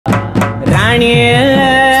ರಾಣಿಯೇ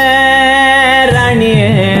ರಾಣಿಯೇ.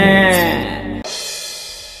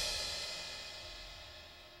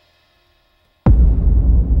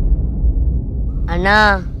 ಅಣ್ಣ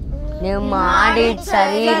ನೀವು ಮಾಡಿದ್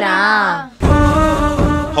ಸರಿನಾ?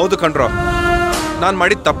 ಹೌದು ಕಣ್ರೋ, ನಾನ್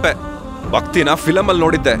ಮಾಡಿದ ತಪ್ಪೆ. ಭಕ್ತಿನ ಫಿಲಮಲ್ಲಿ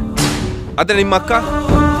ನೋಡಿದ್ದೆ. ಆದ್ರೆ ನಿಮ್ಮ ಅಕ್ಕ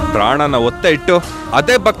ಪ್ರಾಣನ ಒತ್ತೆ ಇಟ್ಟು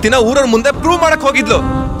ಅದೇ ಭಕ್ತಿನ ಊರವ್ರ ಮುಂದೆ ಪ್ರೂವ್ ಮಾಡಕ್ ಹೋಗಿದ್ಲು.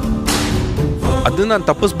 ಅದನ್ನ ನಾನು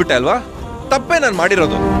ತಪ್ಪಿಸ್ಬಿಟ್ಟೆ ಅಲ್ವಾ? ತಪ್ಪೇ ನಾನು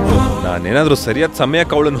ಮಾಡಿರೋದು. ನಾನೇನಾದ್ರೂ ಸರಿಯಾದ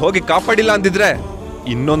ಸಮಯಕ್ಕೆ ಅವಳನ್ನ ಹೋಗಿ ಕಾಪಾಡಿಲ್ಲ ಅಂದಿದ್ರೆ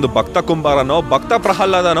ಇನ್ನೊಂದು ಭಕ್ತ ಕುಂಬಾರನೋ ಭಕ್ತ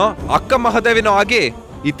ಪ್ರಹ್ಲಾದನೋ ಅಕ್ಕ ಮಹಾದೇವಿನೋ ಆಗಿ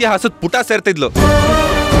ಇತಿಹಾಸದ ಪುಟ ಸೇರ್ತಿದ್ಲು.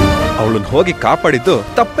 ಅವಳನ್ನ ಹೋಗಿ ಕಾಪಾಡಿದ್ದು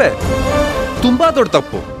ತಪ್ಪೆ, ತುಂಬಾ ದೊಡ್ಡ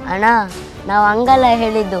ತಪ್ಪು. ಅಣ್ಣ ನಾವ್ ಹಂಗಲ್ಲ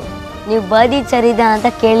ಹೇಳಿದ್ದು, ನೀವು ಬದಿ ಸರಿದ ಅಂತ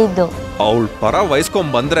ಕೇಳಿದ್ದು. ಅವಳ ಪರ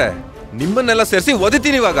ವಹಿಸ್ಕೊಂಡ್ ಬಂದ್ರೆ ನಿಮ್ಮನ್ನೆಲ್ಲ ಸೇರಿಸಿ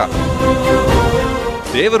ಒದಿತೀನಿ ಇವಾಗ.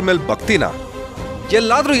 ದೇವ್ರ ಮೇಲೆ ಭಕ್ತಿನ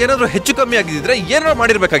ಎಲ್ಲಾದ್ರೂ ಏನಾದ್ರೂ ಹೆಚ್ಚು ಕಮ್ಮಿ ಆಗಿದ್ರೆ ಏನಾದ್ರು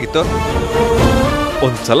ಮಾಡಿರ್ಬೇಕಾಗಿತ್ತು.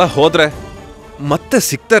 ಒಂದ್ಸಲ ಹೋದ್ರೆ ಮತ್ತೆ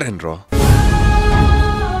ಸಿಗ್ತಾರೇನ್ರೋ?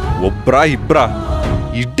 ಒಬ್ರ ಇಬ್ರ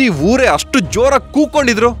ಇಡೀ ಊರೇ ಅಷ್ಟು ಜೋರಾಗಿ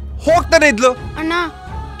ಕೂಕೊಂಡಿದ್ರು, ಹೋಗ್ತಾನೆ ಇದ್ಲು. ಅಣ್ಣ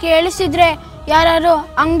ಕೇಳಿಸಿದ್ರೆ ಯಾರು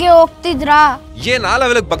ಹಂಗೆ ಹೋಗ್ತಿದ್ರಾ? ಏನ್ ಆ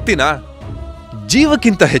ಲೆವೆಲ್ಗೆ ಭಕ್ತಿನ?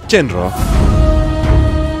 ಜೀವಕ್ಕಿಂತ ಹೆಚ್ಚೇನ್ರೋ?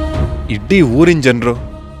 ಇಡೀ ಊರಿನ ಜನರು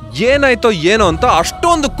ಏನಾಯ್ತೋ ಏನೋ ಅಂತ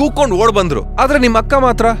ಅಷ್ಟೊಂದು ಕೂಕೊಂಡು ಓಡ್ ಬಂದ್ರು. ಆದ್ರೆ ನಿಮ್ಮ ಅಕ್ಕ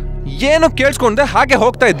ಮಾತ್ರ ಏನು ಕೇಳಿಸ್ಕೊಂಡೆ ಹಾಗೆ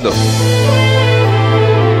ಹೋಗ್ತಾ ಇದ್ಲು.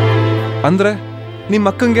 ಅಂದ್ರೆ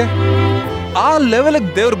ನಿಮ್ಮ ಅಕ್ಕಂಗೆ ಆ ಲೆವೆಲ್ಗೆ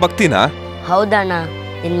ದೇವ್ರ ಭಕ್ತಿನ? ಹೌದಣ್ಣ,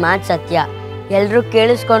 ನಿನ್ ಮಾತು ಸತ್ಯ. ಎಲ್ರು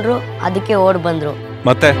ಕೇಳಿಸ್ಕೊಂಡ್ರು, ಅದಕ್ಕೆ ಓಡ್ ಬಂದ್ರು.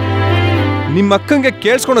 ಮತ್ತೆ ನಿಮ್ಮ ಅಕ್ಕಂಗೆ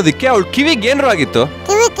ಕೇಳಿಸ್ಕೊಳೋದಿಕ್ಕೆ ಅವಳ ಕಿವಿಗೆ ಏನ್ರು ಆಗಿತ್ತು?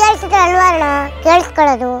 ಕಿವಿ ಕೇಳಿಸಿದ್ರೆ ಅಲ್ವಾ ಅಣ್ಣ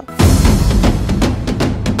ಕೇಳಿಸ್ಕೊಳ್ಳೋದು?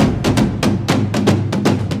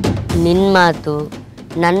 ನಿನ್ ಮಾತು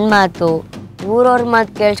ನನ್ನ ಮಾತು ಊರವ್ರ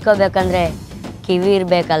ಮಾತು ಕೇಳಿಸ್ಕೋಬೇಕಂದ್ರೆ ಕಿವಿ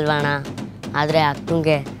ಇರ್ಬೇಕಲ್ವಣ್ಣ. ಆದರೆ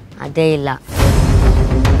ಅಕ್ಕಂಗೆ ಅದೇ ಇಲ್ಲ.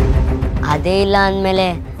 ಅದೇ ಇಲ್ಲ ಅಂದಮೇಲೆ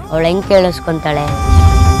ಅವಳು ಹೆಂಗೆ ಕೇಳಿಸ್ಕೊತಾಳೆ?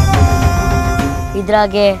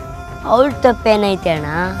 ಇದ್ರಾಗೆ ಅವಳ ತಪ್ಪೇನೈತೆ ಅಣ್ಣ?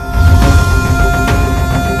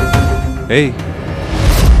 ಏಯ್,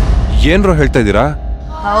 ಏನ್ರೋ ಹೇಳ್ತಾ ಇದ್ದೀರಾ?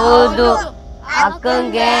 ಹೌದು,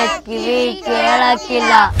 ಅಕ್ಕಂಗೆ ಕಿವಿ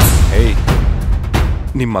ಕೇಳಕ್ಕಿಲ್ಲ. ಏಯ್,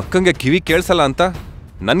 ನಿಮ್ಮ ಅಕ್ಕಂಗೆ ಕಿವಿ ಕೇಳಿಸಲ್ಲ ಅಂತ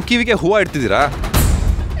ನನ್ನ ಕಿವಿಗೆ ಹೂವು ಇಡ್ತಿದ್ದೀರಾ?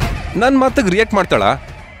 ನನ್ನ ಮಾತಿಗೆ ರಿಯಾಕ್ಟ್ ಮಾಡ್ತಾಳ?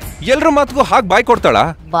 ಎಲ್ರ ಮಾತಿಗೂ ಹಾಗೆ ಬಾಯಿ ಕೊಡ್ತಾಳ?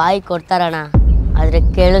 ಬಾಯಿ ಕೊಡ್ತಾರಣ್ಣ, ಆದರೆ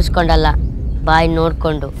ಕೇಳಿಸ್ಕೊಂಡಲ್ಲ, ಬಾಯಿ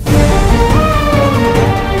ನೋಡ್ಕೊಂಡು.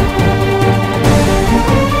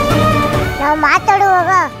 ನಾವು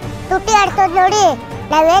ಮಾತಾಡುವಾಗ ತುಟಿ ಆಡ್ತೋದ್ ನೋಡಿ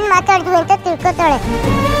ನಾವೇನ್ ಮಾತಾಡ್ತೀವಿ ಅಂತ ತಿಳ್ಕೊತಾಳೆ.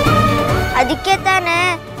 ಅದಕ್ಕೆ ತಾನೇ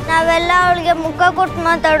ನಾವೆಲ್ಲ ಅವಳಿಗೆ ಮುಖ ಕೊಟ್ಟು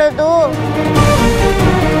ಮಾತಾಡೋದು.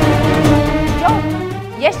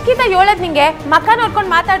 ಎಷ್ಟ್ಕಿಂತ ಹೇಳದ್ ನಿಂಗೆ ಮಕ್ಕ ನೋಡ್ಕೊಂಡು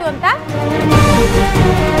ಮಾತಾಡು ಅಂತ?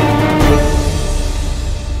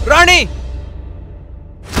 ರಾಣಿ,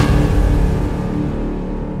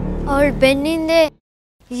 ಅವಳ ಬೆನ್ನಿಂದೆ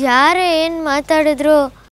ಯಾರೇ ಏನ್ ಮಾತಾಡಿದ್ರು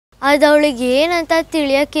ಅದು ಅವಳಿಗೆ ಏನಂತ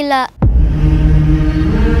ತಿಳಿಯಕ್ಕಿಲ್ಲ.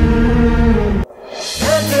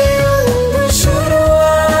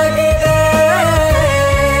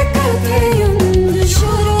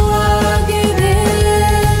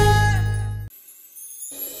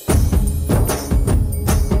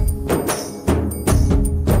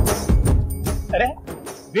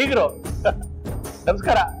 ಬೀಗರು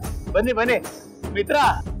ನಮಸ್ಕಾರ. ಬನ್ನಿ ಬನ್ನಿ ಮಿತ್ರ,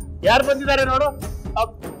 ಯಾರು ಬಂದಿದ್ದಾರೆ ನೋಡು.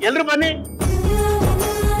 ಎಲ್ರು ಬನ್ನಿ.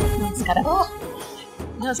 ನಮಸ್ಕಾರ.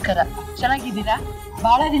 ನಮಸ್ಕಾರ, ಚೆನ್ನಾಗಿದ್ದೀರಾ?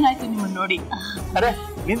 ಬಹಳ ದಿನ ಆಯ್ತು ನಿಮ್ಮನ್ನು ನೋಡಿ. ಅರೆ,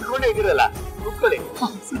 ನಿಂತ್ಕೊಂಡೇ ಇದ್ದೀರಲ್ಲ, ಕೂತ್ಕೊಳ್ಳಿ.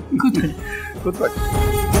 ಕೂತ್ಕೊಳ್ಳಿ ಕೂತ್ಕೊಳ್ಳಿ.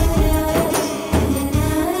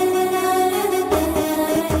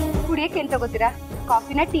 ಕುಡಿಯಕ್ಕೆ ಏನ್ ತಗೋತೀರಾ?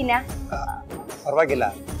 ಕಾಫಿನ ಟೀನಾ? ಪರವಾಗಿಲ್ಲ,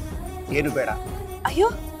 ಏನು ಬೇಡ. ಅಯ್ಯೋ,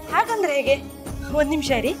 ಹಾಗಂದ್ರೆ ಹೇಗೆ? ಒಂದ್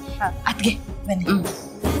ನಿಮಿಷ ರೀ. ಅದ್ಗೆ ಬನ್ನಿ.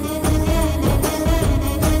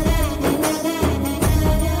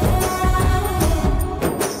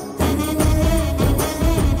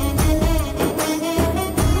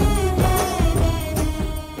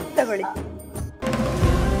 ತಗೊಳ್ಳಿ.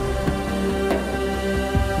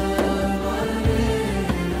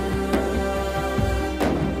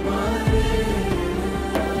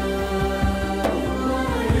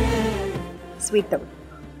 ಸ್ವೀಟ್ ತಗೊಳ್ಳಿ.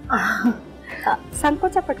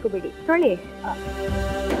 ಸಂಕೋಚ ಪಟ್ಕೋಬೇಡಿ, ತೊಳಿ.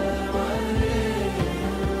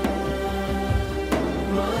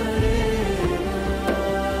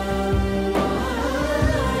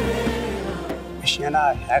 ವಿಷಯನ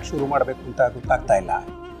ಹ್ಯಾಕ್ ಶುರು ಮಾಡಬೇಕು ಅಂತ ಗೊತ್ತಾಗ್ತಾ ಇಲ್ಲ.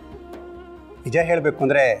 ನಿಜ ಹೇಳಬೇಕು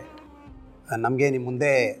ಅಂದರೆ ನಮಗೆ ನಿಮ್ಮ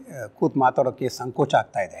ಮುಂದೆ ಕೂತು ಮಾತಾಡೋಕ್ಕೆ ಸಂಕೋಚ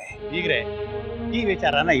ಆಗ್ತಾ ಇದೆ. ಈಗಲೇ ಈ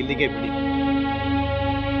ವಿಚಾರನ ಇಲ್ಲಿಗೆ ಬಿಡಿ.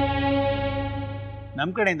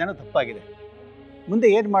 ನಮ್ಮ ಕಡೆಯಿಂದನೂ ತಪ್ಪಾಗಿದೆ. ಮುಂದೆ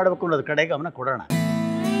ಏನು ಮಾಡಬೇಕು ಅನ್ನೋದ್ರ ಕಡೆ ಗಮನ ಕೊಡೋಣ.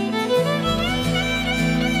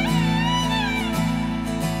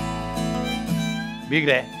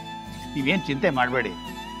 ಬೀಗ್ರೆ, ನೀವೇನು ಚಿಂತೆ ಮಾಡಬೇಡಿ.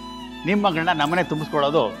 ನಿಮ್ಮ ಮಗಳನ್ನ ನಮ್ಮನೆ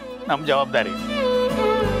ತುಂಬಿಸ್ಕೊಳ್ಳೋದು ನಮ್ಮ ಜವಾಬ್ದಾರಿ.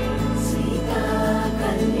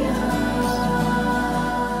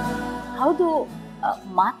 ಹೌದು,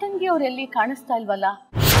 ಮಾತಂಗಿ ಅವರೆಲ್ಲಿ ಕಾಣಿಸ್ತಾ ಇಲ್ವಲ್ಲ?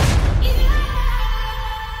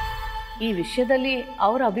 ಈ ವಿಷಯದಲ್ಲಿ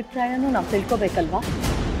ಅವರ ಅಭಿಪ್ರಾಯನೂ ನಾವು ತಿಳ್ಕೋಬೇಕಲ್ವಾ?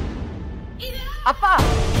 ಅಪ್ಪ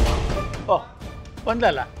ಓಹ್,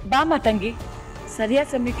 ಬಂದಲ್ಲ. ಬಾ ಮಾತಂಗಿ, ಸರಿಯಾದ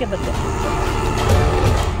ಸಮಯಕ್ಕೆ ಬಂದೆ.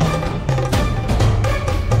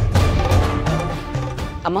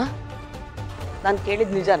 ಅಮ್ಮ, ನಾನು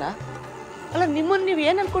ಕೇಳಿದ ನಿಜಾನಾ? ಅಲ್ಲ, ನಿಮ್ಮನ್ನು ನೀವು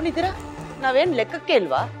ಏನು ಅನ್ಕೊಂಡಿದ್ದೀರಾ? ನಾವೇನು ಲೆಕ್ಕಕ್ಕೆ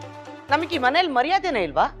ಇಲ್ವಾ? ನಮಗೆ ಈ ಮನೇಲಿ ಮರ್ಯಾದೆನೇ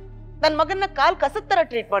ಇಲ್ವಾ? ನನ್ನ ಮಗನ್ನ ಕಾಲ್ ಕಸದ ಥರ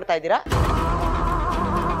ಟ್ರೀಟ್ ಮಾಡ್ತಾ ಇದ್ದೀರಾ?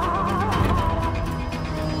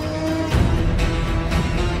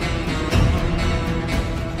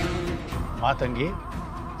 ಮಾತಂಗಿ,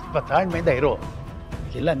 ಸ್ವಲ್ಪ ತಾಳ್ಮೆಯಿಂದ ಇರೋ,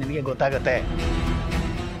 ಎಲ್ಲ ನಿನಗೆ ಗೊತ್ತಾಗತ್ತೆ.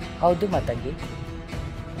 ಹೌದು ಮಾತಂಗಿ,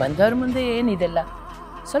 ಬಂದವ್ರ ಮುಂದೆ ಏನಿದೆಲ್ಲ,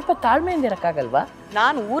 ಸ್ವಲ್ಪ ತಾಳ್ಮೆಯಿಂದ ಇರಕ್ಕಾಗಲ್ವಾ?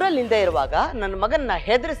 ನಾನು ಊರಲ್ಲಿ ಇಲ್ಲದೆ ಇರುವಾಗ ನನ್ನ ಮಗನ್ನ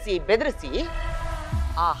ಹೆದರಿಸಿ ಬೆದರಿಸಿ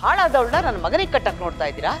ಆ ಹಾಳಾದವಳನ್ನ ನನ್ನ ಮಗನಿಗೆ ಕಟ್ಟಕ್ಕೆ ನೋಡ್ತಾ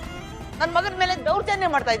ಇದ್ದೀರಾ? ನನ್ನ ಮಗನ ಮೇಲೆ ದೌರ್ಜನ್ಯ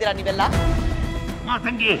ಮಾಡ್ತಾ ಇದ್ದೀರಾ ನೀವೆಲ್ಲ?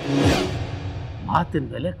 ಮಾತಂಗಿ, ಮಾತಿನ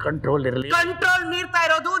ಮೇಲೆ ಕಂಟ್ರೋಲ್ ಇರಲಿ. ಕಂಟ್ರೋಲ್ ಮೀರ್ತಾ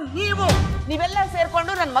ಇರೋದು ನೀವು. ನೀವೆಲ್ಲ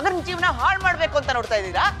ಸೇರ್ಕೊಂಡು ನನ್ನ ಮಗನ ಜೀವನ ಹಾಳು ಮಾಡ್ಬೇಕು ಅಂತ ನೋಡ್ತಾ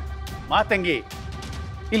ಇದ್ದೀರಾ? ಮಾತಂಗಿ,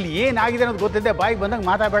 ಇಲ್ಲಿ ಏನಾಗಿದೆ ಅನ್ನೋದು ಗೊತ್ತಿದ್ದೆ ಬಾಯಿಗೆ ಬಂದಂಗೆ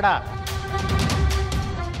ಮಾತಾಡಬೇಡ.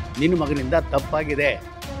 ನಿನ್ನ ಮಗನಿಂದ ತಪ್ಪಾಗಿದೆ.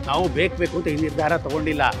 ನಾವು ಬೇಕು ಅಂತ ಈ ನಿರ್ಧಾರ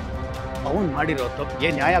ತಗೊಂಡಿಲ್ಲ. ಅವನು ಮಾಡಿರೋ ತಪ್ಪಿಗೆ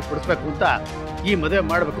ನ್ಯಾಯ ಕೊಡಿಸ್ಬೇಕು ಅಂತ ಈ ಮದುವೆ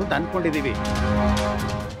ಮಾಡಬೇಕು ಅಂತ ಅನ್ಕೊಂಡಿದ್ದೀವಿ.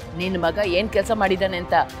 ನಿನ್ನ ಮಗ ಏನು ಕೆಲಸ ಮಾಡಿದ್ದಾನೆ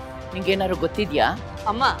ಅಂತ ನಿಂಗೇನಾದ್ರು ಗೊತ್ತಿದ್ಯಾ?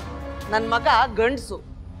 ಅಮ್ಮ, ನನ್ನ ಮಗ ಗಂಡಸು,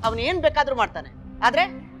 ಅವನು ಏನು ಬೇಕಾದ್ರೂ ಮಾಡ್ತಾನೆ. ಆದ್ರೆ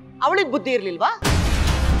ಅವಳಿಗೆ ಬುದ್ಧಿ ಇರ್ಲಿಲ್ವಾ?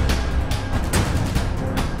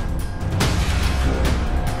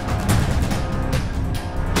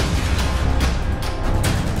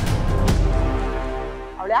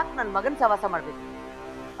 ಅವಳು ಯಾಕೆ ನನ್ನ ಮಗನ ಸವಾಸ ಮಾಡ್ಬೇಕು?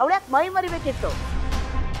 ಅವಳು ಯಾಕೆ ಮೈ ಮರಿಬೇಕಿತ್ತು?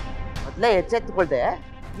 ಮೊದಲೇ ಎಚ್ಚೆತ್ತುಕೊಳ್ದೆ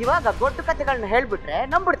ಇವಾಗ ದೊಡ್ಡ ಕಥೆಗಳನ್ನ ಹೇಳ್ಬಿಟ್ರೆ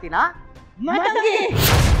ನಂಬಿಡ್ತೀನಾ?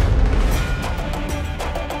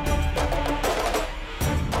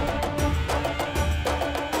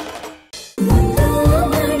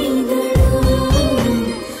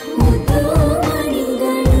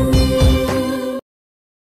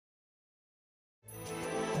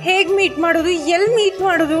 ಹೇಗ್ ಮೀಟ್ ಮಾಡೋದು, ಎಲ್ಲಿ ಮೀಟ್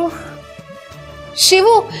ಮಾಡೋದು?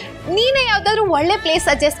 ಶಿವು, ನೀನೇ ಯಾವ್ದಾದ್ರು ಒಳ್ಳೆ ಪ್ಲೇಸ್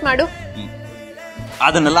ಸಜೆಸ್ಟ್ ಮಾಡು.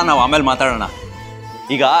 ಅದನ್ನೆಲ್ಲ ನಾವು ಆಮೇಲೆ ಮಾತಾಡೋಣ.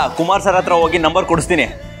 ಈಗ ಕುಮಾರ್ ಸರ್ ಹತ್ರ ಹೋಗಿ ನಂಬರ್ ಕೊಡಿಸ್ತೀನಿ,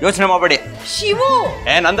 ಯೋಚನೆ ಮಾಡಬೇಡಿ. ಶಿವು,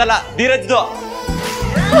 ನಂದಲ್ಲ, ಧೀರಜ್ದು.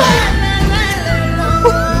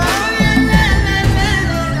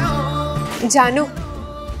 ಜಾನು,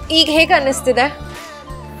 ಈಗ ಹೇಗೆ ಅನ್ನಿಸ್ತಿದೆ?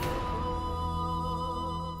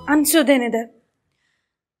 ಅನ್ಸೋದೇನಿದೆ,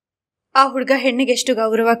 ಆ ಹುಡುಗ ಹೆಣ್ಣಿಗೆ ಎಷ್ಟು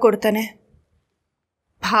ಗೌರವ ಕೊಡ್ತಾನೆ,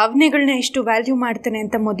 ಭಾವನೆಗಳನ್ನ ಎಷ್ಟು ವ್ಯಾಲ್ಯೂ ಮಾಡ್ತಾನೆ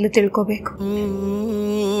ಅಂತ ಮೊದಲು ತಿಳ್ಕೋಬೇಕು.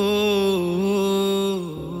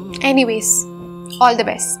 Anyways, all the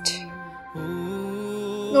best.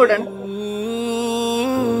 ನೋಡೋಣ.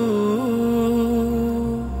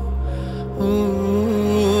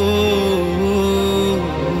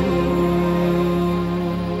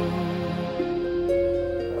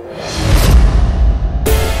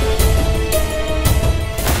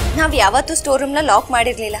 ನಾವು ಯಾವತ್ತೂ ಸ್ಟೋರ್ ರೂಮ್ನ ಲಾಕ್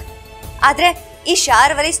ಮಾಡಿರ್ಲಿಲ್ಲ, ಆದ್ರೆ ಈ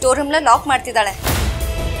ಶಾರ್ವರಿ ಸ್ಟೋರ್ ರೂಮ್ನ ಲಾಕ್ ಮಾಡ್ತಿದ್ದಾಳೆ.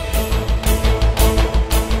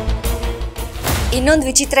 ಇನ್ನೊಂದು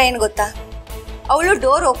ವಿಚಿತ್ರ ಏನು ಗೊತ್ತಾ? ಅವಳು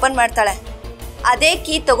ಡೋರ್ ಓಪನ್ ಮಾಡ್ತಾಳೆ, ಅದೇ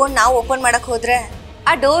ಕೀ ತಗೊಂಡು ನಾವು ಓಪನ್ ಮಾಡಕ್ ಹೋದ್ರೆ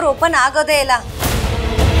ಆ ಡೋರ್ ಓಪನ್ ಆಗೋದೇ ಇಲ್ಲ.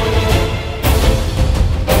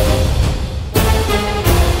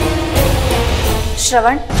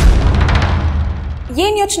 ಶ್ರವಣ್,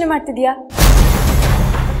 ಏನ್ ಯೋಚನೆ ಮಾಡ್ತಿದ್ಯಾ?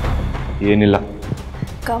 ಏನಿಲ್ಲ.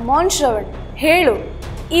 ಕಮಾನ್ ಶ್ರವಣ್, ಹೇಳು.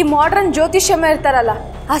 ಈ ಮಾಡ್ರನ್ ಜ್ಯೋತಿಷ್ಯಮ ಇರ್ತಾರಲ್ಲ,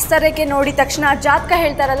 ಹಸ್ತರೇಖೆ ನೋಡಿದ ತಕ್ಷಣ ಜಾತಕ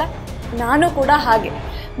ಹೇಳ್ತಾರಲ್ಲ, ನಾನು ಕೂಡ ಹಾಗೆ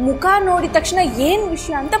ಮುಖ ನೋಡಿದ ತಕ್ಷಣ ಏನು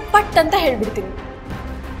ವಿಷಯ ಅಂತ ಪಟ್ ಅಂತ ಹೇಳ್ಬಿಡ್ತೀನಿ.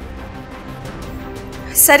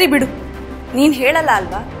 ಸರಿ ಬಿಡು, ನೀನು ಹೇಳಲ್ಲ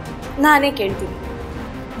ಅಲ್ವಾ, ನಾನೇ ಕೇಳ್ತೀನಿ.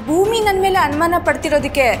 ಭೂಮಿ ನನ್ನ ಮೇಲೆ ಅನುಮಾನ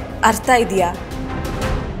ಪಡ್ತಿರೋದಕ್ಕೆ ಅರ್ಥ ಇದೆಯಾ?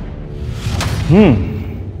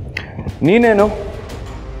 ನೀನೇನು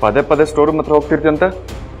ಪದೇ ಪದೇ ಸ್ಟೋರ್ ರೂಮ್ ಹತ್ರ ಹೋಗ್ತಿರ್ತೀಯಂತ?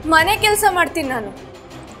 ಮನೆ ಕೆಲಸ ಮಾಡ್ತೀನಿ ನಾನು.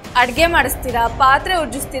 ಅಡುಗೆ ಮಾಡಿಸ್ತೀರಾ, ಪಾತ್ರೆ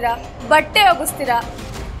ಉಜ್ಜಿಸ್ತೀರಾ, ಬಟ್ಟೆ ಒಗಿಸ್ತೀರಾ.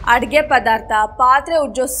 ಅಡುಗೆ ಪದಾರ್ಥ, ಪಾತ್ರೆ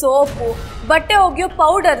ಉಜ್ಜೋ ಸೋಪು, ಬಟ್ಟೆ ಒಗೆಯೋ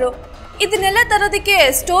ಪೌಡರು, ಇದನ್ನೆಲ್ಲ ತರೋದಕ್ಕೆ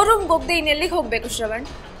ಸ್ಟೋರ್ ರೂಮ್ಗೆ ಹೋಗದೆ ಇನ್ನೆಲ್ಲಿಗೆ ಹೋಗಬೇಕು ಶ್ರವಣ್?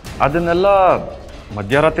 ಅದನ್ನೆಲ್ಲ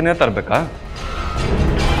ಮಧ್ಯರಾತ್ರಿನೇ ತರಬೇಕಾ?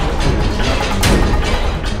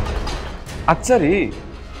 ಅದು ಸರಿ,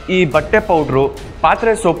 ಈ ಬಟ್ಟೆ ಪೌಡ್ರು,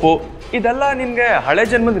 ಪಾತ್ರೆ ಸೋಪು ಇದೆಲ್ಲ ನಿನಗೆ ಹಳೆ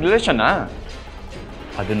ಜನ್ಮದ ರಿಲೇಷನ್ನಾ?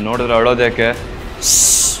 ಅದನ್ನ ನೋಡಿದ್ರೆ ಅಳೋದೇಕೆ?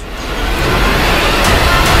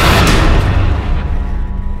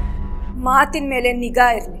 ಮಾತಿನ ಮೇಲೆ ನಿಗಾ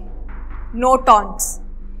ಇರಲಿ, ನೋ ಟಾನ್ಸ್.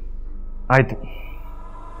 ಆಯ್ತು.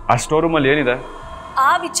 ಆ ಸ್ಟೋರ್ ರೂಮಲ್ಲಿ ಏನಿದೆ? ಆ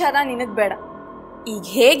ವಿಚಾರ ನಿನಗೆ ಬೇಡ. ಈಗ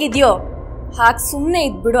ಹೇಗಿದೆಯೋ ಹಾಗೆ ಸುಮ್ಮನೆ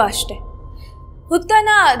ಇದ್ಬಿಡು ಅಷ್ಟೆ. ಹುತ್ತನ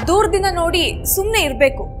ದೂರದಿಂದ ನೋಡಿ ಸುಮ್ಮನೆ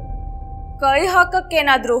ಇರಬೇಕು. ಕೈ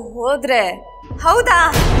ಹಾಕಕ್ಕೇನಾದ್ರೂ ಹೋದ್ರೆ ಹೌದಾ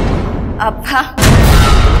ಅಪ್ಪ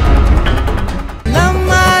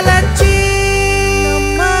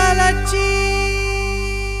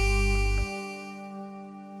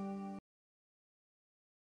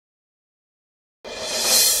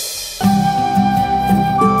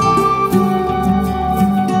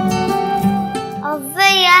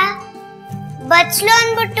ಅವ್ವಯ್ಯ ಬಚ್ಲು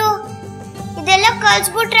ಅಂದ್ಬಿಟ್ಟು ಇದೆಲ್ಲ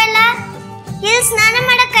ಕಳ್ಸ್ಬಿಟ್ರಲ್ಲ, ಇಲ್ಲಿ ಸ್ನಾನ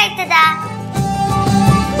ಮಾಡಕ್ ಆಯ್ತದ?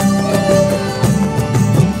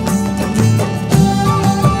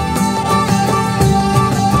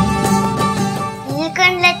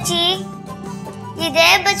 ಇಲ್ಕಂಡ್ಲಚ್ಚಿ, ಇದೇ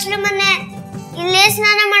ಬಚ್ಲು ಮನೆ, ಇಲ್ಲೇ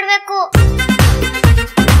ಸ್ನಾನ ಮಾಡ್ಬೇಕು.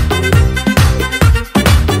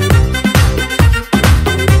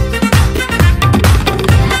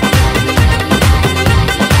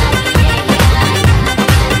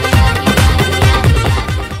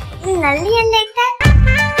 ನಲ್ಲಿ ಎಲ್ಲೈತೆ?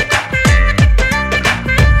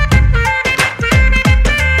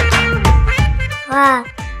 ವಾ,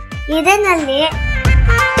 ಇದೆ ನಲ್ಲಿ.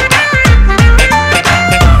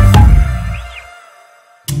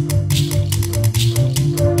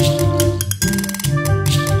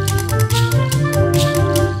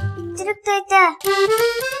 ತಿರುಗ್ತೈತೆ,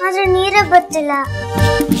 ಆದ್ರೆ ನೀರೇ ಬರ್ತಿಲ್ಲ.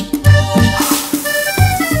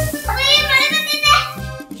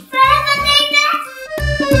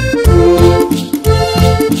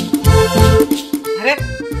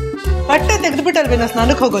 ಬಟ್ಟೆ ತೆಗೆದ್ಬಿಟ್ಟಲ್ವೇನೋ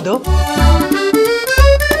ಸ್ನಾನಕ್ಕೆ ಹೋಗೋದು?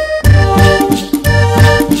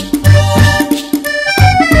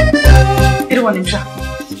 ಇರುವ ನಿಮಿಷ.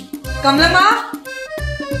 ಕಮಲಮ್ಮ,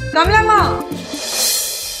 ಕಮಲಮ್ಮ.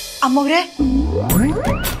 ಅಮ್ಮವ್ರೆ,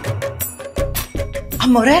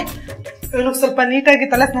 ಅಮ್ಮವ್ರೆ, ಇವನಿಗೆ ಸ್ವಲ್ಪ ನೀಟಾಗಿ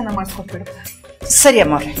ತಲೆ ಸ್ನಾನ ಮಾಡಿಸ್ಕೊಟ್ಬಿಡು. ಸರಿ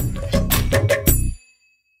ಅಮ್ಮವ್ರೆ.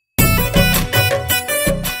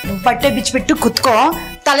 ಬಟ್ಟೆ ಬಿಚ್ಚಿಬಿಟ್ಟು ಕುತ್ಕೋ,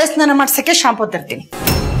 ತಲೆ ಸ್ನಾನ ಮಾಡ್ಸಕ್ಕೆ ಶಾಂಪೂ ತರ್ತೀನಿ.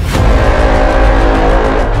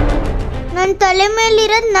 ನನ್ನ ತಲೆ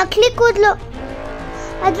ಮೇಲಿರೋದು ನಕಲಿ ಕೂದಲು,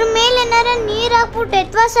 ಅದ್ರ ಮೇಲೆ ಏನಾರ ನೀರು ಹಾಕ್ಬಿಟ್ಟು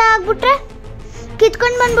ಎತ್ವಾಸ ಆಗ್ಬಿಟ್ರೆ,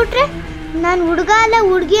 ಕಿತ್ಕೊಂಡು ಬಂದ್ಬಿಟ್ರೆ ನಾನು ಹುಡುಗ ಅಲ್ಲ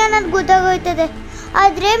ಹುಡುಗಿ ಅನ್ನೋದು ಗೊತ್ತಾಗೋಯ್ತದೆ.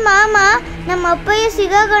 ಆದರೆ ಮಾಮ ನಮ್ಮ ಅಪ್ಪಯ್ಯ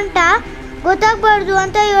ಸಿಗೋ ಗಂಟ ಗೊತ್ತಾಗಬಾರ್ದು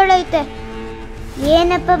ಅಂತ ಹೇಳೈತೆ.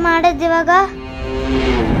 ಏನಪ್ಪ ಮಾಡೋದು ಇವಾಗ?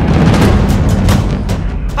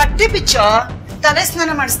 ಬಟ್ಟೆ ಬಿಚ್ಚೋ, ತಲೆ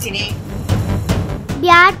ಸ್ನಾನ ಮಾಡಿಸ್ತೀನಿ.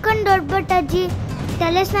 ಬ್ಯಾಡ್ಕೊಂಡು ದೊಡ್ಡಬಟ್ಟಜ್ಜಿ,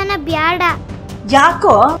 ತಲೆ ಸ್ನಾನ ಬ್ಯಾಡ.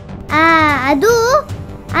 ಯಾಕೋ?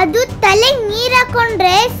 ಅದು ತಲೆಗೆ ನೀರ್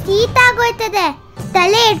ಹಾಕೊಂಡ್ರೆ ಶೀತ ಆಗೋಯ್ತದೆ,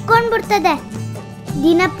 ತಲೆ ಎಟ್ಕೊಂಡ್ಬಿಡ್ತದೆ,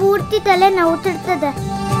 ದಿನ ಪೂರ್ತಿ ತಲೆ ನೋವ್ತಿರ್ತದೆ.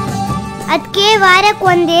 ಅದಕ್ಕೆ ವಾರಕ್ಕೆ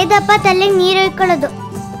ಒಂದೇ ದಪ್ಪ ತಲೆಗೆ ನೀರು ಹೊಯ್ಕೊಳ್ಳೋದು.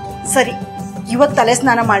 ಸರಿ, ಇವತ್ತು ತಲೆ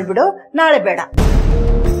ಸ್ನಾನ ಮಾಡ್ಬಿಡು, ನಾಳೆ ಬೇಡ.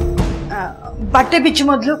 ಬಟ್ಟೆ ಬಿಚ್ಚು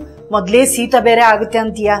ಮೊದ್ಲೇ ಶೀತ ಬೇರೆ ಆಗುತ್ತೆ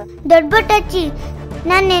ಅಂತೀಯ. ದೊಡ್ಡಬಟ್ಟಜ್ಜಿ,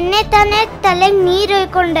 ನಾನು ನೆನ್ನೆ ತಾನೇ ತಲೆಗೆ ನೀರು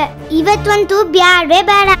ಹೊಯ್ಕೊಂಡೆ, ಇವತ್ತಂತೂ ಬ್ಯಾಡವೇ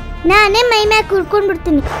ಬೇಡ. ನಾನೇ ಮೈ ಮ್ಯಾಕ್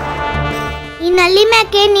ಕುಡ್ಕೊಂಡ್ಬಿಡ್ತೀನಿ. ಈ ನಲ್ಲಿ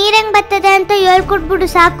ಮ್ಯಾಕೆ ನೀರ್ ಹೆಂಗ್ ಬರ್ತದೆ ಅಂತ ಹೇಳ್ಕೊಟ್ಬಿಡು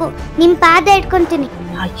ಸಾಕು, ನಿಮ್ ಪಾದ ಇಟ್ಕೊಂತೀನಿ.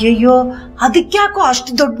 ಅಯ್ಯಯ್ಯೋ, ಅದಕ್ಕೆ ಯಾಕೋ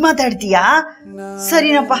ಅಷ್ಟು ದೊಡ್ಡ ಮಾತಾಡ್ತೀಯಾ?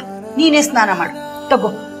 ಸರಿನಪ್ಪ, ನೀನೇ ಸ್ನಾನ ಮಾಡು.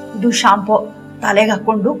 ತಗೋ, ಇದು ಶಾಂಪೂ, ತಲೆಗೆ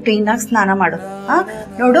ಹಾಕೊಂಡು ಕ್ಲೀನ್ ಆಗಿ ಸ್ನಾನ ಮಾಡು.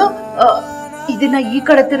 ನೋಡು, ಇದನ್ನ ಈ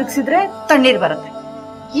ಕಡೆ ತಿರುಗಿಸಿದ್ರೆ ತಣ್ಣೀರ್ ಬರುತ್ತೆ,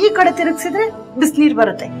 ಈ ಕಡೆ ತಿರುಗಿಸಿದ್ರೆ ಬಿಸಿನೀರ್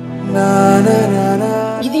ಬರುತ್ತೆ.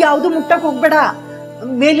 ಇದು ಯಾವ್ದು ಮುಟ್ಟಕ್ ಹೋಗ್ಬೇಡ,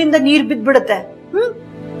 ಮೇಲಿಂದ ನೀರ್ ಬಿದ್ಬಿಡುತ್ತೆ.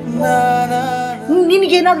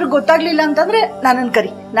 ನಿನ್ಗೇನಾದ್ರೂ ಗೊತ್ತಾಗ್ಲಿಲ್ಲ ಅಂತಂದ್ರೆ ನನ್ನನ್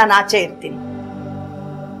ಕರಿ, ನಾನು ಆಚೆ ಇರ್ತೀನಿ.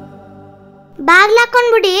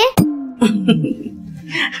 ಬಾಗ್ಲಾಕೊಂಡ್ಬಿಡಿ.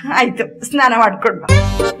 ಆಯ್ತು, ಸ್ನಾನ ಮಾಡ್ಕೊಂಡ್ ಬಾ.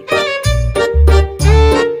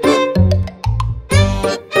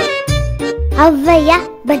 ಅವ್ವಯ್ಯ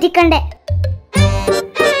ಬದಿಕಂಡೆ.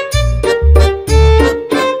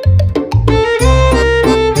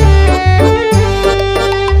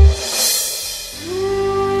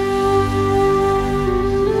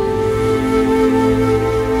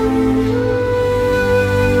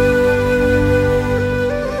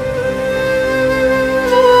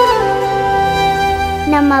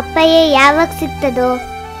 ನಮ್ಮ ಅಪ್ಪಯ್ಯ ಯಾವಾಗ ಸಿಗ್ತದೋ,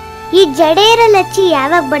 ಈ ಜಡೆಯರ ಲಚ್ಚಿ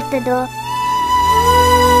ಯಾವಾಗ ಬರ್ತದೋ?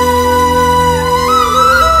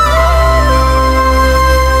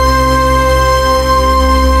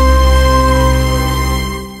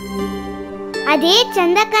 ಅದೇ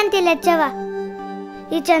ಚಂದ ಕಾಂತಿ ಲಚ್ಚವ.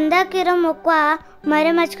 ಈ ಚಂದಕ್ಕಿರೋ ಮುಖ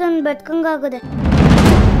ಮರೆ ಮಚ್ಕೊಂಡ್ ಬದ್ಕಂಗಾಗುದೆ.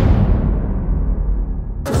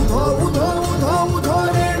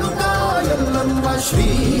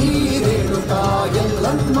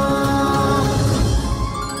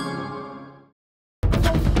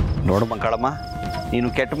 ನೋಡು ಮಂಕಾಳಮ್ಮ, ನೀನು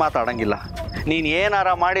ಕೆಟ್ಟ ಮಾತಾಡಂಗಿಲ್ಲ. ನೀನು ಏನಾರ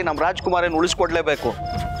ಮಾಡಿ ನಮ್ಮ ರಾಜ್ಕುಮಾರನ್ನು ಉಳಿಸ್ಕೊಡ್ಲೇಬೇಕು.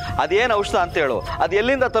 ಅದೇನು ಔಷಧ ಅಂತೇಳು, ಅದು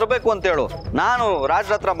ಎಲ್ಲಿಂದ ತರಬೇಕು ಅಂತೇಳು, ನಾನು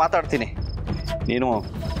ರಾಜ್ರ ಹತ್ರ ಮಾತಾಡ್ತೀನಿ. ನೀನು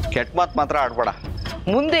ಕೆಟ್ಟ ಮಾತು ಮಾತ್ರ ಆಡ್ಬೇಡ.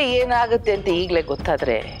 ಮುಂದೆ ಏನಾಗುತ್ತೆ ಅಂತ ಈಗಲೇ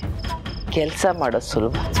ಗೊತ್ತಾದರೆ ಕೆಲಸ ಮಾಡೋದು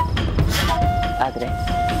ಸುಲಭ. ಆದರೆ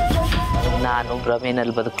ನಾನು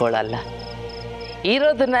ಭ್ರಮೆನಲ್ಲಿ ಬದುಕೊಳ್ಳಲ್ಲ.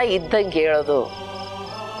 ಇರೋದನ್ನ ಇದ್ದಂಗೆ ಹೇಳೋದು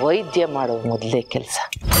ವೈದ್ಯ ಮಾಡೋ ಮೊದಲೇ ಕೆಲಸ.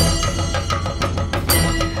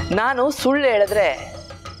 ನಾನು ಸುಳ್ಳು ಹೇಳಿದ್ರೆ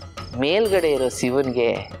ಮೇಲ್ಗಡೆ ಇರೋ ಶಿವನ್ಗೆ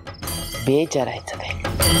ಬೇಜಾರಾಯ್ತದೆ.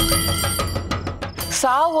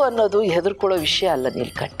 ಸಾವು ಅನ್ನೋದು ಹೆದರ್ಕೊಳ್ಳೋ ವಿಷಯ ಅಲ್ಲ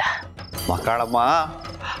ನೀಲ್ಕಂಠ. ಮಕ್ಕಳಮ್ಮ,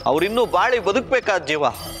 ಅವರಿನ್ನೂ ಬಾಳಿ ಬದುಕಬೇಕಾದ ಜೀವ.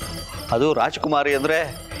 ಅದು ರಾಜ್ಕುಮಾರಿ ಅಂದರೆ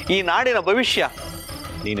ಈ ನಾಡಿನ ಭವಿಷ್ಯ.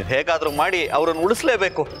 ನೀನು ಹೇಗಾದರೂ ಮಾಡಿ ಅವರನ್ನು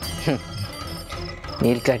ಉಳಿಸ್ಲೇಬೇಕು.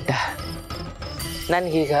 ನೀಲ್ಕಂಠ,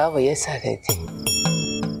 ನನಗೀಗ ವಯಸ್ಸಾಗೈತಿ.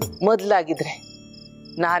 ಮೊದಲಾಗಿದ್ರೆ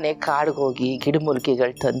ನಾನೇ ಕಾಡಿಗೋಗಿ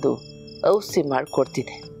ಗಿಡಮೂಲಿಕೆಗಳು ತಂದು ಔಷಧಿ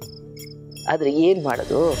ಮಾಡಿಕೊಡ್ತೀನಿ. ಆದರೆ ಏನು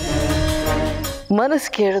ಮಾಡೋದು, ಮನಸ್ಸು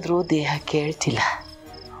ಕೇಳಿದ್ರು ದೇಹ ಕೇಳ್ತಿಲ್ಲ.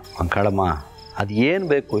 ಮಂಕಾಳಮ್ಮ, ಅದು ಏನು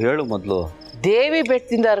ಬೇಕು ಹೇಳು ಮೊದಲು. ದೇವಿ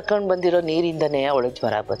ಬೆಟ್ಟದಿಂದ ಹರ್ಕೊಂಡು ಬಂದಿರೋ ನೀರಿಂದನೇ ಅವಳಿಗೆ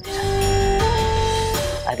ಜ್ವರ ಬಂದಿರ.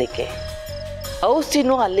 ಅದಕ್ಕೆ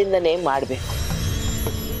ಔಷಧಿನೂ ಅಲ್ಲಿಂದನೇ ಮಾಡಬೇಕು.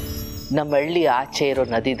 ನಮ್ಮ ಹಳ್ಳಿ ಆಚೆ ಇರೋ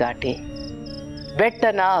ನದಿ ದಾಟಿ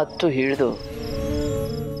ಬೆಟ್ಟನ ಹತ್ತು ಹಿಡಿದು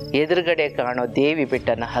ಎದುರುಗಡೆ ಕಾಣೋ ದೇವಿ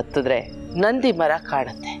ಬೆಟ್ಟನ ಹತ್ತಿದ್ರೆ ನಂದಿ ಮರ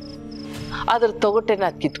ಕಾಣುತ್ತೆ. ಅದ್ರ ತೊಗಟೆನ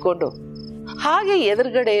ಕಿತ್ಕೊಂಡು ಹಾಗೆ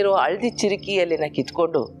ಎದುರುಗಡೆ ಇರೋ ಹಳದಿ ಚಿರಿಕಿಯಲ್ಲಿನ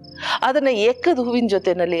ಕಿತ್ಕೊಂಡು ಅದನ್ನು ಎಕ್ಕದ ಹೂವಿನ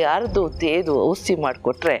ಜೊತೆಯಲ್ಲಿ ಅರ್ದು ತೇದು ಔಷಧಿ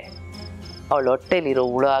ಮಾಡಿಕೊಟ್ರೆ ಅವಳ ಹೊಟ್ಟೆಲಿರೋ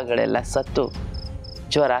ಹುಳಗಳೆಲ್ಲ ಸತ್ತು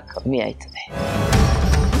ಜ್ವರ ಕಮ್ಮಿ ಆಯ್ತದೆ.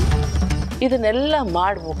 ಇದನ್ನೆಲ್ಲ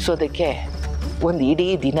ಮಾಡಿ ಮುಗಿಸೋದಕ್ಕೆ ಒಂದು ಇಡೀ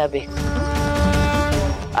ದಿನ ಬೇಕು.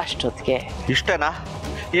 ಅಷ್ಟೊತ್ತಿಗೆ ಇಷ್ಟೇನಾ?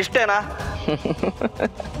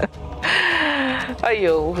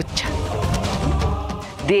 ಅಯ್ಯೋ ಹುಚ್ಚ,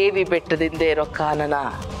 ದೇವಿ ಬೆಟ್ಟದಿಂದ ಇರೋ ಕಾನನ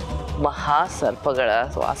ಮಹಾಸರ್ಪಗಳ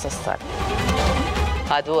ವಾಸಸ್ಥಾನ.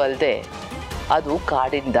 ಅದು ಅಲ್ಲದೆ ಅದು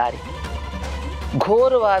ಕಾಡಿನ ದಾರಿ.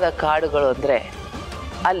 ಘೋರವಾದ ಕಾಡುಗಳು ಅಂದರೆ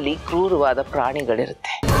ಅಲ್ಲಿ ಕ್ರೂರವಾದ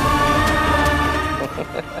ಪ್ರಾಣಿಗಳಿರುತ್ತೆ.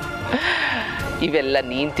 ಇವೆಲ್ಲ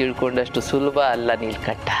ನೀನು ತಿಳ್ಕೊಂಡಷ್ಟು ಸುಲಭ ಅಲ್ಲ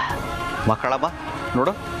ನೀಲ್ಕಂಠ. ಮಕ್ಕಳಮ್ಮ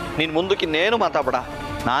ನೋಡು, ನೀನು ಮುಂದಕ್ಕಿನ್ನೇನು ಮಾತಾಡಬೇಡ.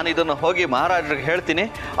 ನಾನು ಇದನ್ನು ಹೋಗಿ ಮಹಾರಾಜರಿಗೆ ಹೇಳ್ತೀನಿ.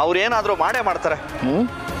 ಅವ್ರೇನಾದರೂ ಮಾಡೇ ಮಾಡ್ತಾರೆ.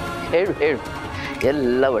 ಹೇಳು ಹೇಳು,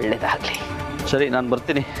 ಎಲ್ಲ ಒಳ್ಳೇದಾಗಲಿ. ಸರಿ, ನಾನು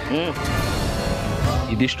ಬರ್ತೀನಿ.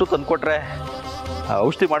 ಇದಿಷ್ಟು ತಂದುಕೊಟ್ರೆ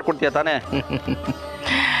ಔಷಧಿ ಮಾಡಿಕೊಡ್ತೀಯ ತಾನೇ?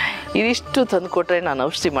 ಇದಿಷ್ಟು ತಂದುಕೊಟ್ರೆ ನಾನು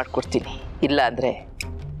ಔಷಧಿ ಮಾಡಿಕೊಡ್ತೀನಿ. ಇಲ್ಲ ಅಂದರೆ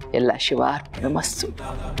ಎಲ್ಲ ಶಿವಾರ್ಪಣಮಸ್ತು.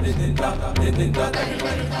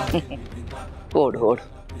 ಓಡು ಓಡು,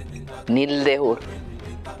 ನಿಲ್ಲದೆ ಓಡು.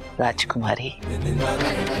 ರಾಜ್ಕುಮಾರಿ,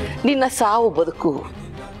 ನಿನ್ನ ಸಾವು ಬದುಕು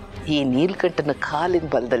ಈ ನೀಲ್ಕಂಠನ ಕಾಲಿನ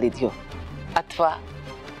ಬಲದಲ್ಲಿದೆಯೋ ಅಥವಾ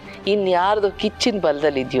ಇನ್ಯಾರ್ದು ಕಿಚ್ಚಿನ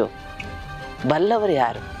ಬಲದಲ್ಲಿದೆಯೋ ಬಲ್ಲವರು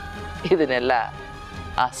ಯಾರು? ಇದನ್ನೆಲ್ಲ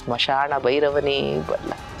ಆ ಸ್ಮಶಾನ ಭೈರವನೇ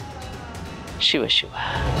ಬಲ್ಲ. ಶಿವ ಶಿವ.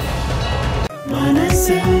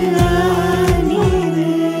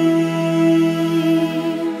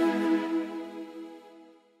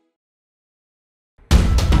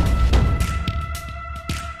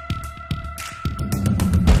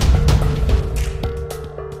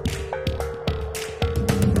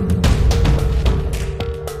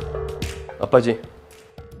 ಅಪ್ಪಾಜಿ,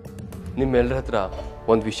 ನಿಮ್ಮೆಲ್ಲರ ಹತ್ರ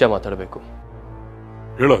ಒಂದು ವಿಷಯ ಮಾತಾಡಬೇಕು.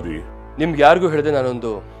 ಹೇಳೋದಿ? ನಿಮ್ಗೆ ಯಾರಿಗೂ ಹೇಳಿದೆ ನಾನೊಂದು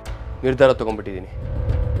ನಿರ್ಧಾರ ತಗೊಂಡ್ಬಿಟ್ಟಿದ್ದೀನಿ.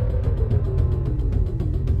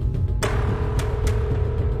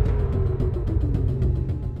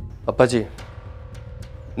 ಅಪ್ಪಾಜಿ,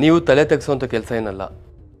 ನೀವು ತಲೆ ತೆಗೆಸುವಂಥ ಕೆಲಸ ಏನಲ್ಲ,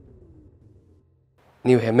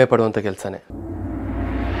 ನೀವು ಹೆಮ್ಮೆ ಪಡುವಂಥ ಕೆಲಸನೇ.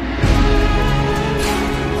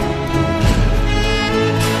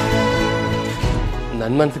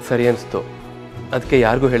 ನನ್ನ ಮನಸ್ಸಿಗೆ ಸರಿ ಅನಿಸ್ತು, ಅದಕ್ಕೆ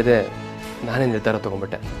ಯಾರಿಗೂ ಹೇಳಿದೆ ನಾನೇ ನಿರ್ಧಾರ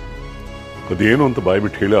ತಗೊಂಡ್ಬಿಟ್ಟೆ. ಅದೇನು ಅಂತ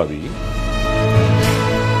ಬಾಯ್ಬಿಟ್ಟು ಹೇಳ ಅದಿ?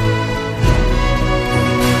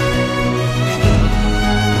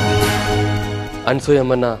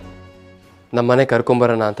 ಅನ್ಸೂಯಮ್ಮನ್ನ ನಮ್ಮನೆ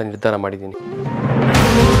ಕರ್ಕೊಂಬರೋಣ ಅಂತ ನಿರ್ಧಾರ ಮಾಡಿದ್ದೀನಿ.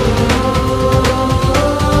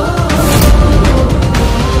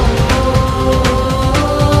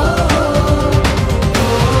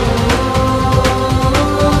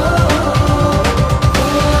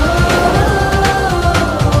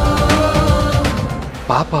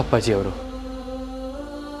 ಪಾಪ ಅಪ್ಪಾಜಿ ಅವರು,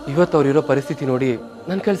 ಇವತ್ತು ಅವರಿರೋ ಪರಿಸ್ಥಿತಿ ನೋಡಿ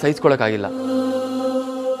ನನ್ನ ಕೈಲಿ ಸಹಿಸ್ಕೊಳಕ್ಕಾಗಿಲ್ಲ.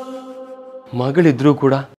 ಮಗಳಿದ್ರೂ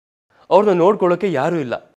ಕೂಡ ಅವ್ರನ್ನ ನೋಡ್ಕೊಳ್ಳೋಕೆ ಯಾರೂ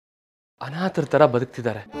ಇಲ್ಲ. ಅನಾಥರ ಥರ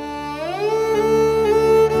ಬದುಕ್ತಿದ್ದಾರೆ.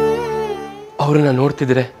 ಅವ್ರನ್ನ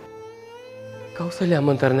ನೋಡ್ತಿದ್ರೆ ಕೌಸಲ್ಯ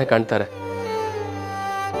ಅಮ್ಮನ ಥರನೇ ಕಾಣ್ತಾರೆ.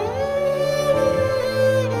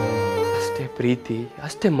 ಅಷ್ಟೇ ಪ್ರೀತಿ,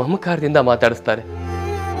 ಅಷ್ಟೇ ಮಮಕಾರದಿಂದ ಮಾತಾಡಿಸ್ತಾರೆ.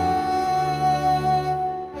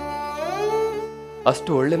 ಅಷ್ಟು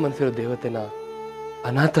ಒಳ್ಳೆ ಮನಸ್ಸಿರೋ ದೇವತೆನ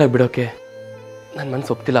ಅನಾಥರ ಬಿಡೋಕೆ ನನ್ನ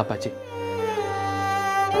ಮನಸ್ಸು ಒಪ್ತಿಲ್ಲ ಅಪ್ಪಾಜಿ.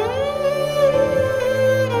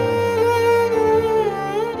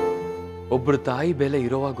 ಒಬ್ಬರು ತಾಯಿ ಬೆಲೆ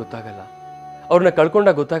ಇರೋವಾಗ ಗೊತ್ತಾಗಲ್ಲ, ಅವ್ರನ್ನ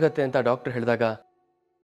ಕಳ್ಕೊಂಡಾಗ ಗೊತ್ತಾಗತ್ತೆ ಅಂತ ಡಾಕ್ಟರ್ ಹೇಳಿದಾಗ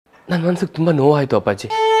ನನ್ನ ಮನ್ಸಿಗೆ ತುಂಬ ನೋವಾಯಿತು ಅಪ್ಪಾಜಿ.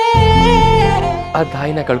 ಆ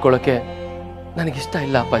ತಾಯಿನ ಕಳ್ಕೊಳ್ಳೋಕೆ ನನಗಿಷ್ಟ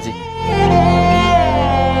ಇಲ್ಲ ಅಪ್ಪಾಜಿ.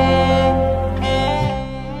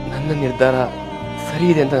 ನನ್ನ ನಿರ್ಧಾರ ಸರಿ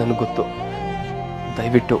ಇದೆ ಅಂತ ನನಗೆ ಗೊತ್ತು.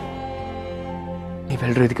 ದಯವಿಟ್ಟು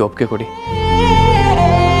ನೀವೆಲ್ಲರೂ ಇದಕ್ಕೆ ಒಪ್ಪಿಗೆ ಕೊಡಿ.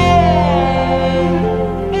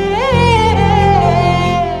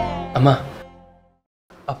 ಅಮ್ಮ,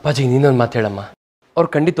 ಅಪ್ಪಾಜಿ ನೀನೊಂದು ಮಾತು ಹೇಳಮ್ಮ, ಅವ್ರು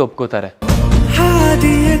ಖಂಡಿತ ಒಪ್ಕೋತಾರೆ.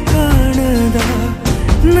 ಹಾದಿಯ ಕಾಣದ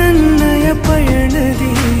ನನ್ನಯ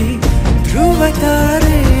ಪಯಣದಿ ಧ್ರುವ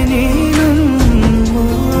ತಾರೆ ನೀನು.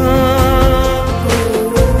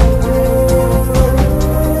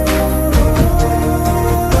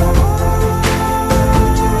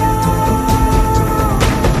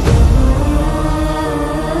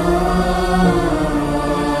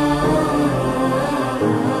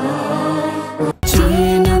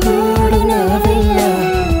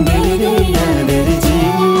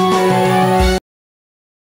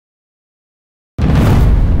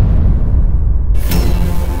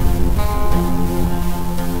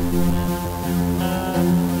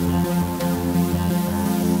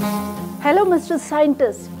 Hello mister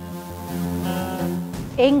scientist,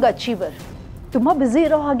 Young achiever, ತುಂಬ ಬ್ಯುಸಿ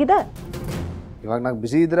ಇರೋ ಹಾಗಿದೆ. ಇವಾಗ ನಾನು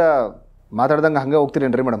ಬ್ಯುಸಿ ಇದ್ರೆ ಮಾತಾಡ್ದಂಗೆ ಹಂಗೆ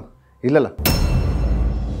ಹೋಗ್ತೀರೇನ್ರಿ ಮೇಡಮ್? ಇಲ್ಲಲ್ಲ,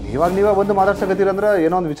 ನೀವೇ ಬಂದು ಮಾತಾಡ್ಸಕತ್ತೀರಂದ್ರೆ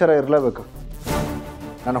ಏನೋ ಒಂದು ವಿಚಾರ ಇರಲೇಬೇಕು.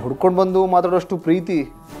 ನಾನು ಹುಡ್ಕೊಂಡು ಬಂದು ಮಾತಾಡೋಷ್ಟು ಪ್ರೀತಿ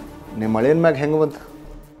ನಿಮ್ಮ ಮಳೆಯ ಮ್ಯಾಗ ಹೆಂಗೆ ಬಂತು?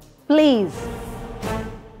 ಪ್ಲೀಸ್,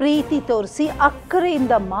 ಪ್ರೀತಿ ತೋರಿಸಿ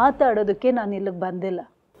ಅಕ್ಕರೆಯಿಂದ ಮಾತಾಡೋದಕ್ಕೆ ನಾನು ಇಲ್ಲಿಗೆ ಬಂದಿಲ್ಲ.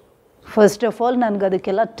 ಫಸ್ಟ್ ಆಫ್ ಆಲ್ ನನಗೆ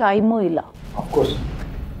ಅದಕ್ಕೆಲ್ಲ ಟೈಮೂ ಇಲ್ಲ. ಅಫ್ಕೋರ್ಸ್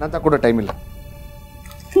ನನ್ನ ಕೂಡ ಟೈಮ್ ಇಲ್ಲ.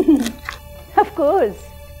 ಅಫ್ಕೋರ್ಸ್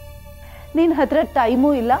ನಿನ್ನ ಹತ್ರ ಟೈಮೂ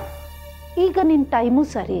ಇಲ್ಲ. ಈಗ ನಿನ್ನ ಟೈಮೂ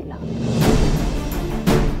ಸರಿ ಇಲ್ಲ.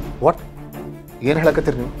 ವಾಟ್ ಏನು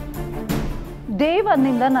ಹೇಳಕತ್ತೀರಿ ನೀವು?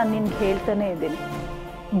 ದೇವನಿಂದ ನಾನು ನಿನ್ಗೆ ಹೇಳ್ತಾನೆ ಇದ್ದೀನಿ,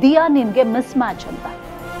 ದಿಯಾ ನಿನಗೆ ಮಿಸ್ ಮ್ಯಾಚ್ ಅಂತ.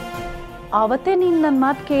 ಆವತ್ತೇ ನೀನು ನನ್ನ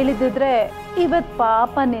ಮಾತು ಕೇಳಿದಿದ್ರೆ ಇವತ್ತು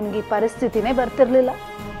ಪಾಪ ನಿನಗೆ ಈ ಪರಿಸ್ಥಿತಿನೇ ಬರ್ತಿರ್ಲಿಲ್ಲ.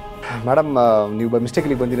 ಮೇಡಮ್, ನೀವು ಬೈ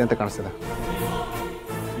ಮಿಸ್ಟೇಕ್ಲಿಗೆ ಬಂದಿರಿ ಅಂತ ಕಾಣಿಸ್ತದೆ.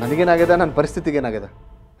 ನನಗೇನಾಗಿದೆ, ನನ್ನ ಪರಿಸ್ಥಿತಿಗೆ ಏನಾಗಿದೆ?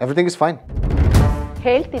 Everything is fine.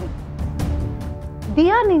 ಹೇಳ್ತೀನಿ,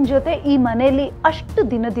 ದಿಯಾ ನಿನ್ನ ಜೊತೆ ಈ ಮನೆಯಲ್ಲಿ ಅಷ್ಟು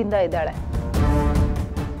ದಿನದಿಂದ ಇದ್ದಾಳೆ.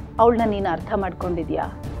 ಅವಳನ್ನ ನೀನು ಅರ್ಥ ಮಾಡ್ಕೊಂಡಿದ್ಯಾ?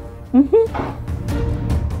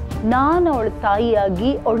 ನಾನು ಅವಳ ತಾಯಿಯಾಗಿ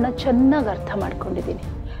ಅವಳನ್ನ ಚೆನ್ನಾಗಿ ಅರ್ಥ ಮಾಡ್ಕೊಂಡಿದ್ದೀನಿ.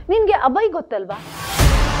 ನಿನಗೆ ಅಭಯ್ ಗೊತ್ತಲ್ವಾ?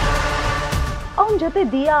 ಅವನ ಜೊತೆ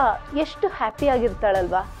ದಿಯಾ ಎಷ್ಟು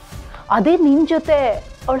ಹ್ಯಾಪಿಯಾಗಿರ್ತಾಳಲ್ವಾ? ಅದೇ ನಿನ್ನ ಜೊತೆ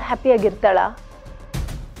ಅವಳು ಹ್ಯಾಪಿಯಾಗಿರ್ತಾಳ?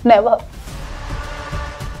 ನೆವರ್.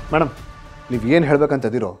 ಮೇಡಮ್, ನೀವು ಏನು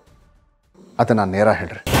ಹೇಳ್ಬೇಕಂತದಿರೋ ಅದು ನಾನು ನೇರ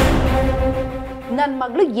ಹೇಳ್ರಿ. ನನ್ನ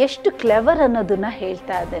ಮಗಳು ಎಷ್ಟು ಕ್ಲೆವರ್ ಅನ್ನೋದನ್ನ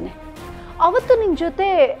ಹೇಳ್ತಾ ಇದ್ದೇನೆ. ಅವತ್ತು ನಿನ್ನ ಜೊತೆ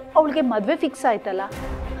ಅವಳಿಗೆ ಮದುವೆ ಫಿಕ್ಸ್ ಆಯ್ತಲ್ಲ,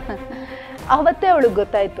 ಅವತ್ತೇ ಅವಳಿಗೆ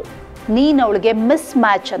ಗೊತ್ತಾಯ್ತು ನೀನು ಅವಳಿಗೆ ಮಿಸ್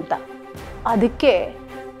ಮ್ಯಾಚ್ ಅಂತ. ಅದಕ್ಕೆ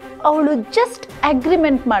ಅವಳು ಜಸ್ಟ್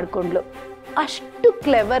ಅಗ್ರಿಮೆಂಟ್ ಮಾಡಿಕೊಂಡ್ಳು. ಅಷ್ಟು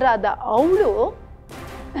ಕ್ಲೆವರ್ ಆದ ಅವಳು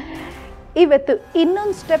ಇವತ್ತು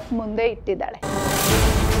ಇನ್ನೊಂದು ಸ್ಟೆಪ್ ಮುಂದೆ ಇಟ್ಟಿದ್ದಾಳೆ.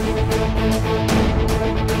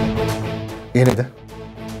 ಏನಿದೆ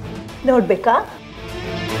ನೋಡ್ಬೇಕಾ?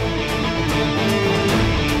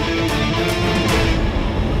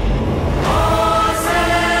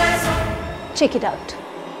 Check it out.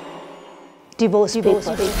 Divorce papers.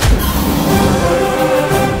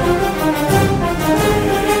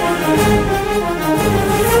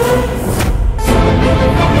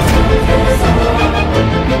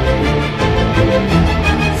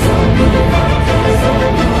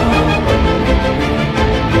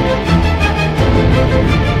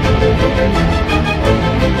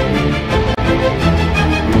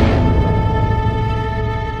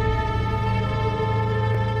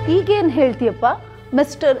 ಈಗೇನು ಹೇಳ್ತೀಯಪ್ಪ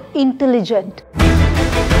ಮಿಸ್ಟರ್ ಇಂಟೆಲಿಜೆಂಟ್?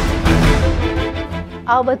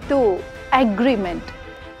 ಆವತ್ತು ಅಗ್ರಿಮೆಂಟ್,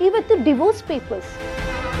 ಇವತ್ತು ಡಿವೋರ್ಸ್ ಪೇಪರ್ಸ್.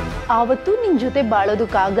 ಆವತ್ತು ನಿನ್ನ ಜೊತೆ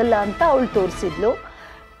ಬಾಳೋದಕ್ಕಾಗಲ್ಲ ಅಂತ ಅವಳು ತೋರಿಸಿದ್ಲು,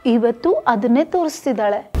 ಇವತ್ತು ಅದನ್ನೇ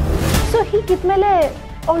ತೋರಿಸ್ತಿದ್ದಾಳೆ. ಸೊ ಹೀಗಿದ್ಮೇಲೆ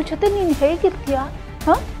ಅವಳ ಜೊತೆ ನೀನು ಹೇಗಿರ್ತೀಯಾ?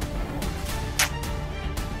 ಹಾಂ,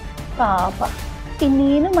 ಪಾಪ,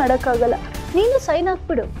 ಇನ್ನೇನು ಮಾಡೋಕ್ಕಾಗಲ್ಲ. ನೀನು ಸೈನ್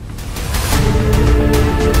ಹಾಕ್ಬಿಡು.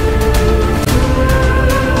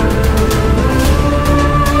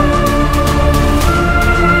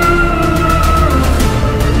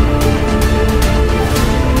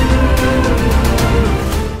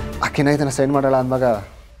 ಆಕಿನ ಇದನ್ನು ಸೈನ್ ಮಾಡಲ್ಲ ಅಂದಾಗ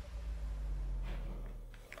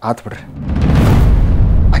ಆತು ಬಿಡ್ರಿ.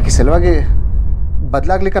 ಆಕೆ ಸಲುವಾಗಿ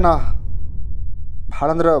ಬದಲಾಗ್ಲಿಕ್ಕೆ ನಾ ಭಾಳ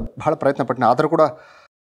ಅಂದ್ರೆ ಭಾಳ ಪ್ರಯತ್ನ ಪಟ್ಟೆ. ಆದರೂ ಕೂಡ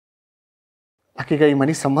ಆಕೆಗೆ ಈ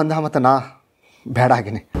ಮನೆ ಸಂಬಂಧ ಮತ್ತು ಬೇಡ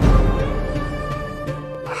ಆಗಿನಿ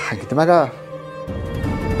ಹಾಗಿದ್ದ ಮ್ಯಾಗ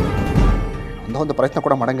ಒಂದೊಂದು ಪ್ರಯತ್ನ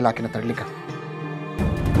ಕೂಡ ಮಾಡಂಗಿಲ್ಲ ಆಕಿನ ತಡ್ಲಿಕ್ಕೆ.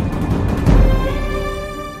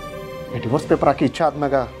 ಡಿವೋರ್ಸ್ ಪೇಪರ್ ಹಾಕಿ ಇಚ್ಛೆ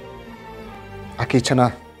ಆದ್ಮ್ಯಾಗ ಆಕೆ ಇಚ್ಛೆನ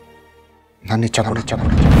ನನ್ನ ಇಚ್ಛೆ ನೋಡಿ